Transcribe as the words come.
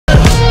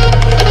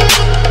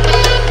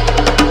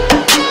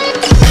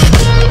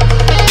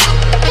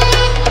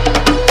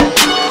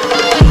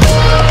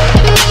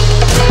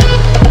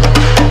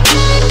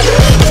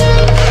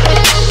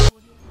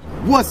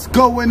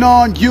going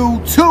on,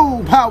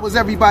 YouTube? How is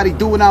everybody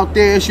doing out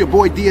there? It's your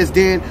boy DS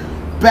Dan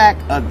back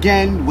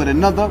again with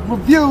another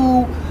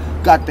review.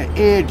 Got the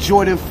Air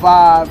Jordan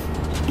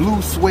 5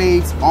 blue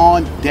suedes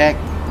on deck.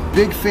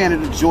 Big fan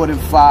of the Jordan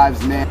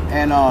 5s, man.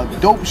 And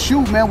dope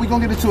shoe, man. We're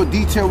gonna get into a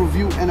detailed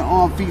review and an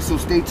on feet, so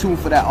stay tuned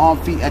for that on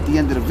feet at the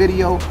end of the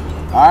video.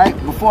 Alright,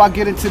 before I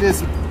get into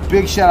this,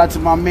 big shout out to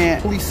my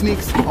man Holy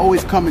Sneaks,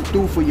 always coming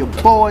through for your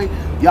boy.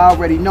 Y'all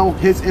already know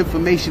his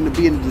information to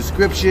be in the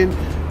description.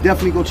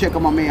 Definitely go check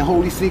out my man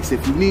Holy Sneaks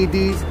if you need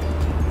these.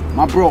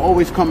 My bro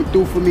always coming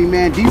through for me,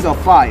 man. These are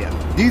fire.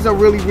 These are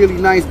really, really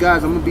nice,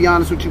 guys. I'm gonna be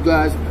honest with you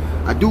guys.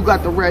 I do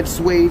got the red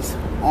suedes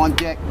on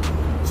deck,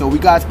 so we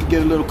guys can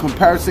get a little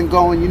comparison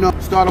going, you know.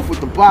 Start off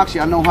with the box.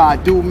 Y'all know how I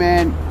do,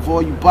 man. For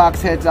all you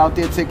box heads out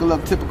there, take a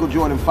look. Typical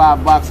Jordan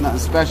 5 box, nothing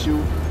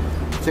special.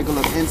 Take a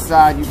look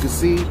inside, you can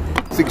see.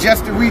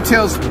 Suggested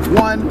retails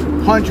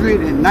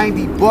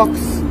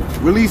 $190.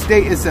 Release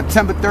date is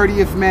September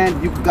 30th,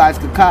 man. You guys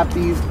can cop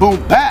these. Boom,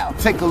 pow.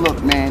 Take a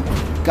look, man.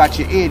 Got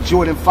your Air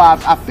Jordan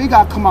 5s. I figure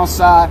I'll come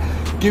outside,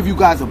 give you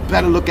guys a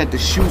better look at the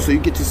shoe so you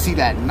get to see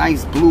that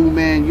nice blue,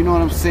 man. You know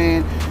what I'm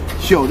saying?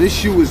 Yo, this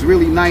shoe is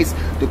really nice.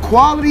 The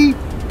quality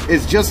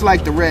is just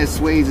like the red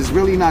suedes. It's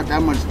really not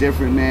that much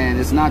different, man.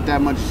 It's not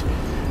that much.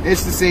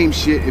 It's the same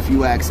shit if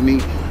you ask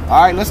me.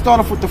 All right, let's start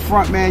off with the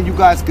front, man. You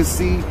guys can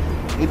see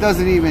it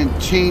doesn't even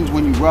change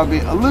when you rub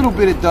it. A little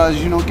bit it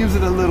does, you know, gives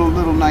it a little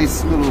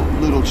nice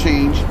little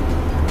change.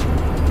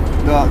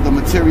 The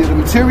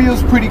material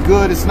is pretty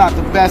good. It's not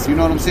the best, you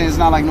know what I'm saying? It's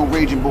not like no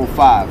Raging Bull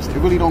 5s. It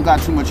really don't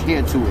got too much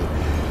hair to it.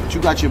 But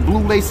you got your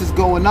blue laces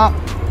going up.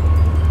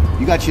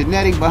 You got your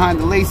netting behind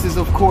the laces,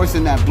 of course,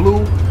 in that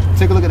blue.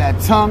 Take a look at that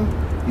tongue.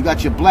 You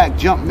got your black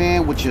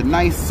Jumpman with your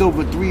nice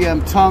silver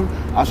 3M tongue.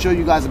 I'll show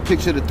you guys a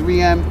picture of the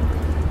 3M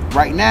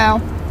right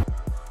now.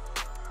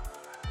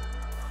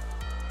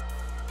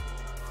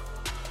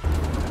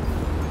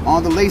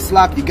 On the lace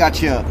lock, you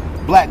got your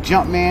black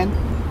Jumpman.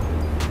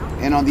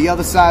 And on the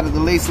other side of the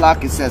lace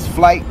lock, it says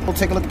Flight. We'll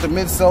take a look at the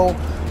midsole.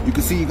 You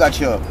can see you got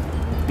your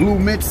blue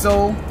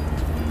midsole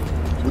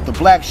with the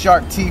black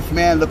shark teeth,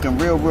 man, looking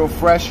real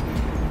fresh.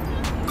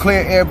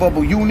 Clear air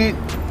bubble unit.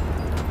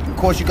 Of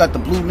course, you got the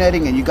blue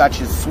netting and you got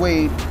your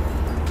suede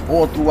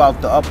all throughout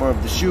the upper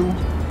of the shoe.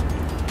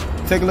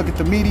 Take a look at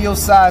the medial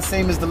side,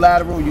 same as the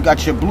lateral. You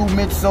got your blue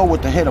midsole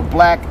with the hit of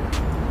black,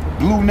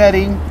 blue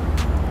netting.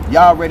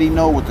 Y'all already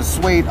know, with the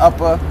suede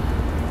upper,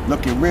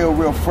 looking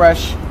real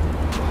fresh.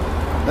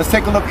 Let's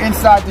take a look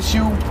inside the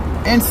shoe.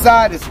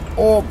 Inside is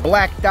all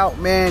blacked out,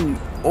 man.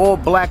 All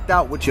blacked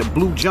out with your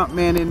blue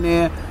Jumpman in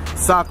there.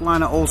 Sock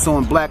liner also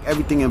in black,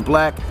 everything in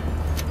black.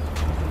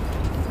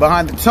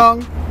 Behind the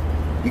tongue,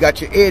 you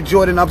got your Air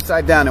Jordan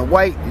upside down in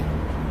white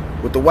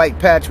with the white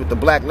patch with the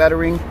black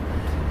lettering.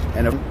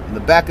 And in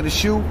the back of the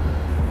shoe,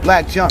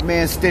 black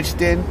Jumpman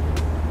stitched in.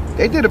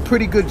 They did a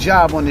pretty good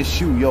job on this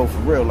shoe, yo, for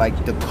real.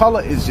 Like, the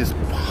color is just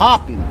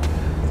popping.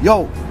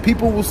 Yo,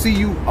 people will see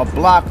you a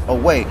block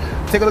away.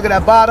 Take a look at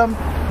that bottom.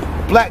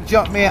 Black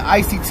Jumpman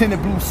icy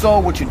tinted blue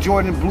sole with your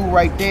Jordan blue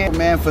right there,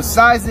 man. For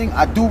sizing,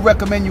 I do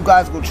recommend you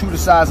guys go true to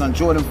size on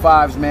Jordan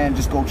 5s, man.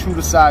 Just go true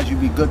to size,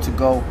 you'll be good to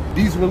go.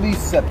 These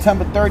released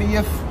September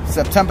 30th.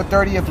 September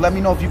 30th. Let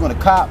me know if you're gonna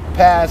cop,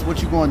 pass,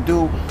 what you're gonna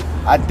do.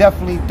 I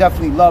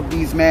definitely love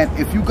these, man.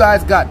 If you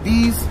guys got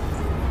these,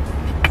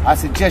 I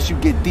suggest you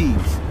get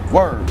these.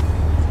 Word.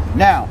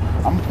 Now,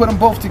 I'm gonna put them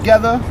both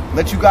together,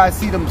 let you guys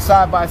see them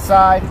side by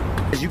side.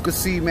 As you can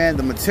see, man,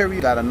 the material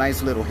got a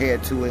nice little hair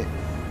to it.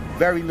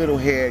 Very little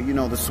hair, you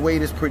know, the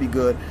suede is pretty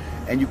good.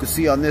 And you can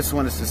see on this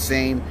one, it's the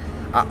same.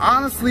 I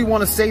honestly want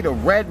to say the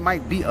red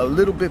might be a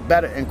little bit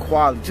better in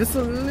quality. Just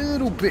a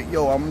little bit,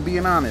 yo, I'm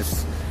being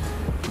honest.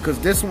 Because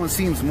this one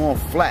seems more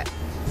flat.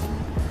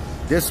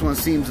 This one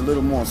seems a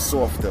little more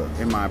softer,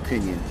 in my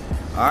opinion.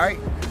 Alright?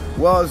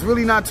 Well, it's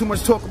really not too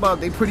much to talk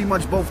about. They pretty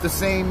much both the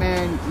same,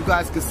 man. You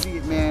guys can see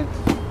it, man.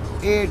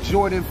 Air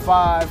Jordan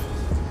 5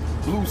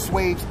 blue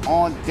suedes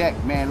on deck,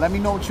 man. Let me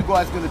know what you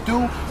guys gonna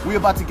do. We're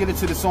about to get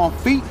into this on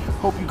feet.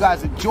 Hope you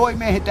guys enjoy,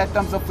 man. Hit that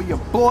thumbs up for your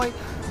boy.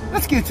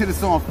 Let's get into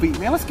this on feet,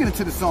 man. Let's get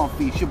into this on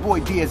feet. It's your boy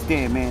DS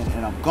Dan, man,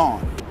 and I'm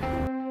gone.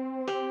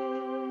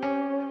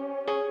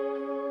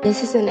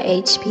 This is an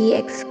HP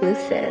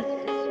exclusive.